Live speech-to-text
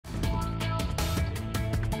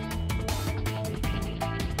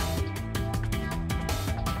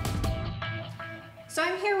So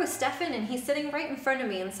I'm here with Stephan and he's sitting right in front of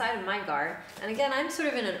me inside of my guard. And again, I'm sort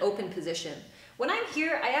of in an open position. When I'm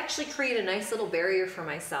here, I actually create a nice little barrier for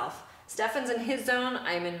myself. Stephan's in his zone,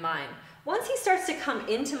 I'm in mine. Once he starts to come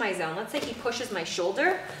into my zone, let's say he pushes my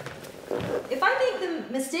shoulder, if I make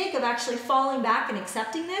the mistake of actually falling back and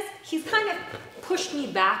accepting this, he's kind of pushed me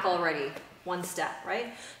back already one step,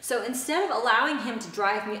 right? So instead of allowing him to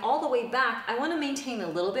drive me all the way back, I want to maintain a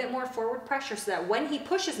little bit more forward pressure so that when he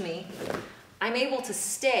pushes me, I'm able to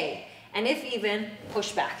stay, and if even,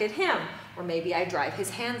 push back at him, or maybe I drive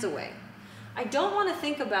his hands away. I don't want to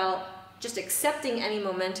think about just accepting any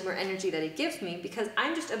momentum or energy that he gives me because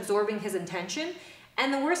I'm just absorbing his intention,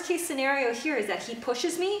 and the worst case scenario here is that he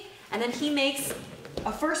pushes me, and then he makes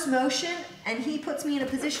a first motion, and he puts me in a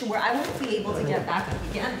position where I won't be able to get back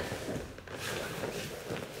up again.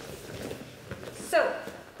 So,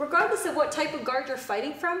 regardless of what type of guard you're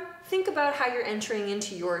fighting from, think about how you're entering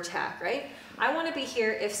into your attack, right? I want to be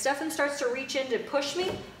here. If Stephan starts to reach in to push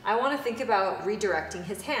me, I want to think about redirecting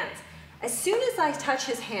his hands. As soon as I touch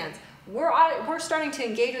his hands, we're starting to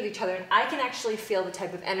engage with each other, and I can actually feel the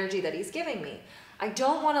type of energy that he's giving me. I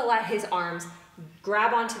don't want to let his arms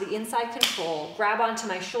grab onto the inside control, grab onto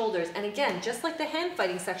my shoulders, and again, just like the hand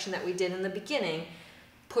fighting section that we did in the beginning,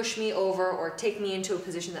 push me over or take me into a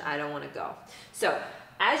position that I don't want to go. So,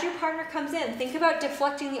 as your partner comes in, think about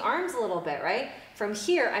deflecting the arms a little bit, right? From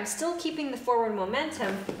here, I'm still keeping the forward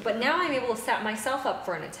momentum, but now I'm able to set myself up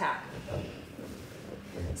for an attack.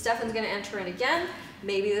 Stephan's going to enter in again.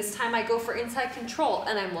 Maybe this time I go for inside control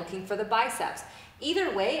and I'm looking for the biceps.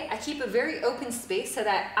 Either way, I keep a very open space so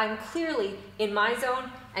that I'm clearly in my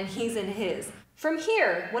zone and he's in his. From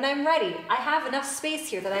here, when I'm ready, I have enough space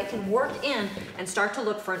here that I can work in and start to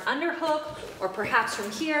look for an underhook, or perhaps from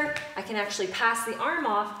here, I can actually pass the arm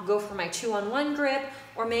off, go for my 2-on-1 grip,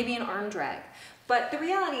 or maybe an arm drag. But the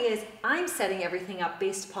reality is, I'm setting everything up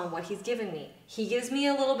based upon what he's given me. He gives me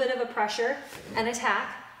a little bit of a pressure and attack.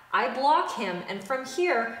 I block him, and from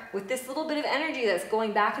here, with this little bit of energy that's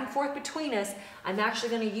going back and forth between us, I'm actually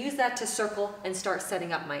going to use that to circle and start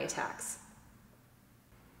setting up my attacks.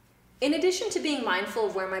 In addition to being mindful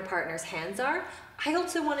of where my partner's hands are, I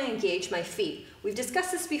also want to engage my feet. We've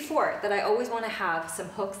discussed this before, that I always want to have some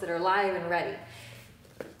hooks that are live and ready.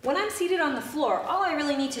 When I'm seated on the floor, all I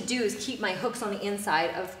really need to do is keep my hooks on the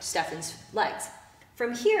inside of Stephan's legs.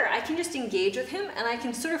 From here, I can just engage with him and I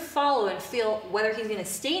can sort of follow and feel whether he's going to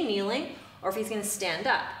stay kneeling or if he's going to stand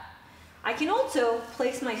up. I can also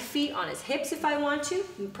place my feet on his hips if I want to.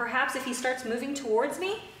 Perhaps if he starts moving towards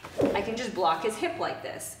me, I can just block his hip like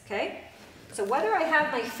this, okay? So whether I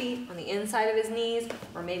have my feet on the inside of his knees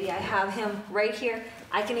or maybe I have him right here,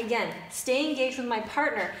 I can again stay engaged with my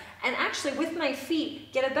partner and actually with my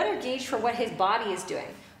feet get a better gauge for what his body is doing.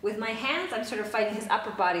 With my hands, I'm sort of fighting his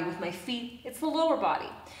upper body. With my feet, it's the lower body.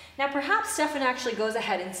 Now perhaps Stephan actually goes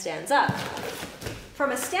ahead and stands up.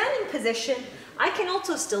 From a standing position, I can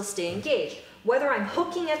also still stay engaged. Whether I'm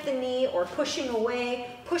hooking at the knee or pushing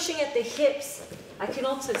away, pushing at the hips, I can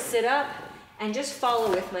also sit up and just follow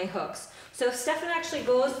with my hooks. So if Stephan actually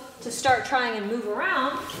goes to start trying and move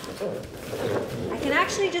around, I can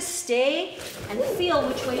actually just stay and feel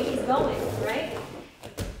which way he's going, right?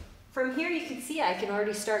 From here you can see I can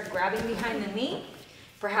already start grabbing behind the knee.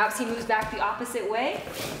 Perhaps he moves back the opposite way.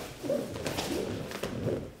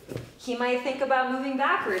 He might think about moving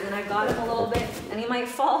backwards and I've got him a little bit and he might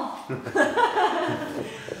fall.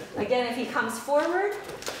 Again, if he comes forward,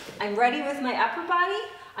 I'm ready with my upper body.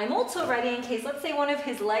 I'm also ready in case, let's say one of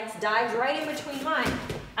his legs dives right in between mine.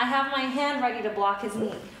 I have my hand ready to block his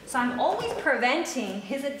knee. So I'm always preventing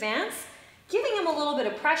his advance, giving him a little bit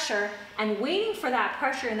of pressure and waiting for that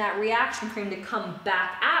pressure and that reaction for him to come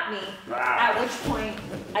back at me, at which point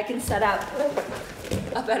I can set up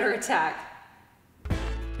a better attack.